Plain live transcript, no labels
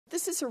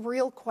This is a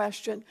real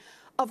question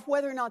of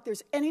whether or not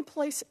there's any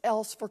place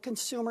else for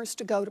consumers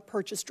to go to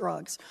purchase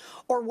drugs,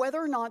 or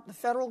whether or not the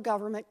federal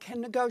government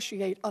can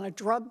negotiate on a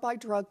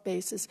drug-by-drug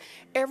basis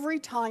every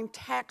time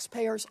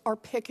taxpayers are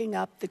picking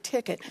up the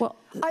ticket. Well,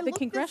 the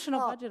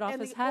Congressional Budget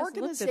Office has looked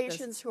at this. And the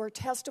organizations who are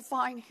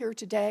testifying here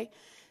today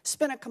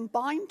spent a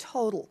combined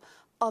total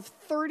of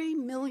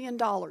 $30 million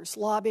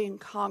lobbying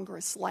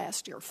Congress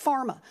last year.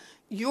 Pharma,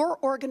 your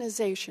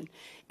organization,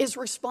 is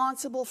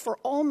responsible for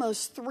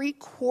almost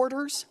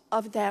 3/4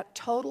 of that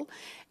total,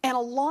 and a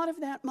lot of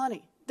that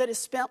money that is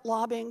spent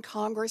lobbying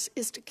Congress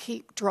is to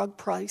keep drug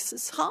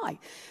prices high.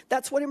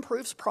 That's what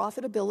improves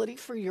profitability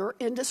for your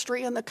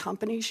industry and the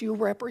companies you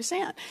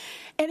represent.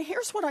 And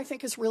here's what I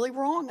think is really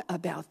wrong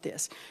about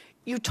this.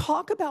 You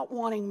talk about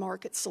wanting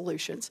market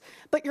solutions,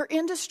 but your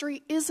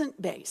industry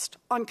isn't based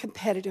on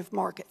competitive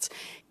markets.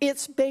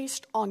 It's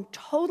based on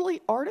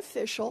totally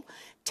artificial,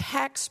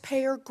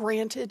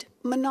 taxpayer-granted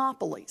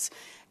monopolies.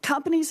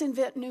 Companies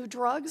invent new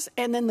drugs,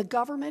 and then the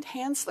government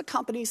hands the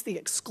companies the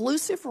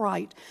exclusive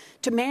right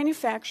to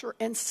manufacture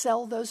and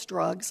sell those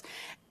drugs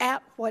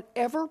at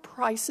whatever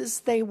prices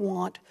they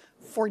want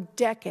for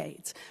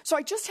decades. So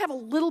I just have a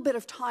little bit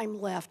of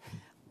time left.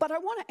 But I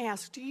want to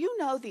ask, do you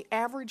know the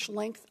average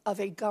length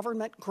of a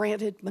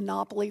government-granted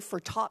monopoly for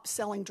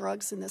top-selling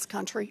drugs in this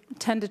country?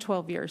 10 to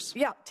 12 years.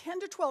 Yeah, 10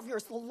 to 12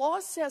 years. The law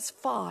says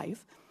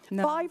 5.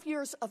 No. 5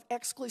 years of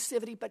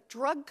exclusivity, but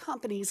drug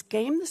companies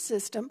game the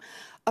system.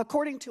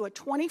 According to a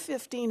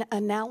 2015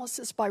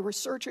 analysis by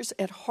researchers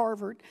at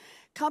Harvard,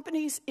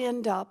 companies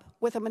end up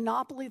with a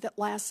monopoly that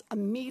lasts a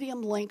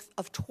medium length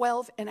of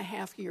 12 and a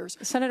half years.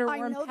 Senator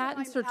Warren,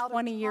 patents are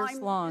 20 years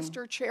long.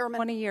 Mr. Chairman.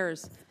 20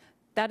 years.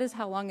 That is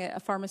how long a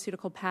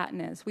pharmaceutical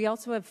patent is. We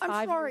also have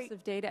 5 years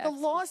of data exclusivity.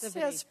 The law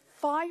says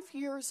 5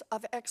 years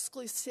of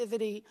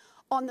exclusivity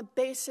on the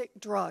basic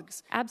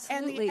drugs.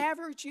 Absolutely. And the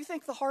average, you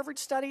think the Harvard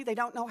study, they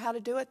don't know how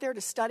to do it there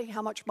to study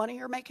how much money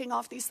you're making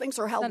off these things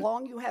or how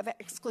long you have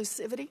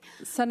exclusivity?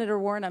 Senator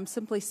Warren, I'm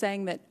simply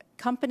saying that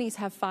companies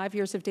have 5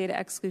 years of data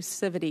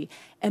exclusivity.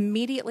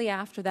 Immediately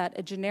after that,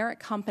 a generic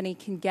company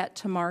can get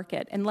to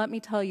market. And let me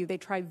tell you, they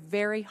try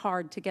very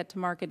hard to get to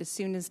market as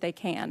soon as they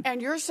can.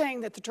 And you're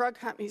saying that the drug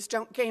companies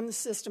don't game the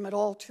system at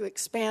all to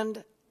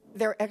expand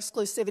their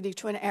exclusivity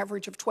to an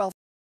average of 12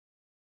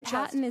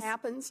 Patent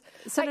happens.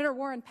 Senator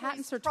Warren,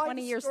 patents are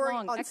 20 years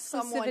long.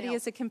 Exclusivity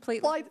is a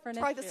completely different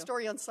issue. Try the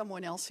story on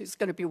someone else who's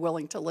going to be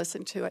willing to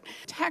listen to it.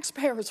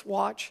 Taxpayers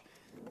watch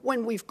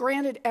when we've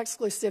granted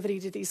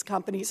exclusivity to these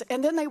companies,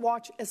 and then they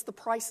watch as the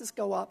prices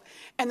go up,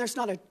 and there's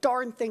not a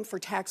darn thing for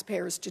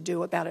taxpayers to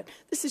do about it.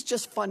 This is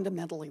just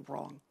fundamentally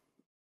wrong.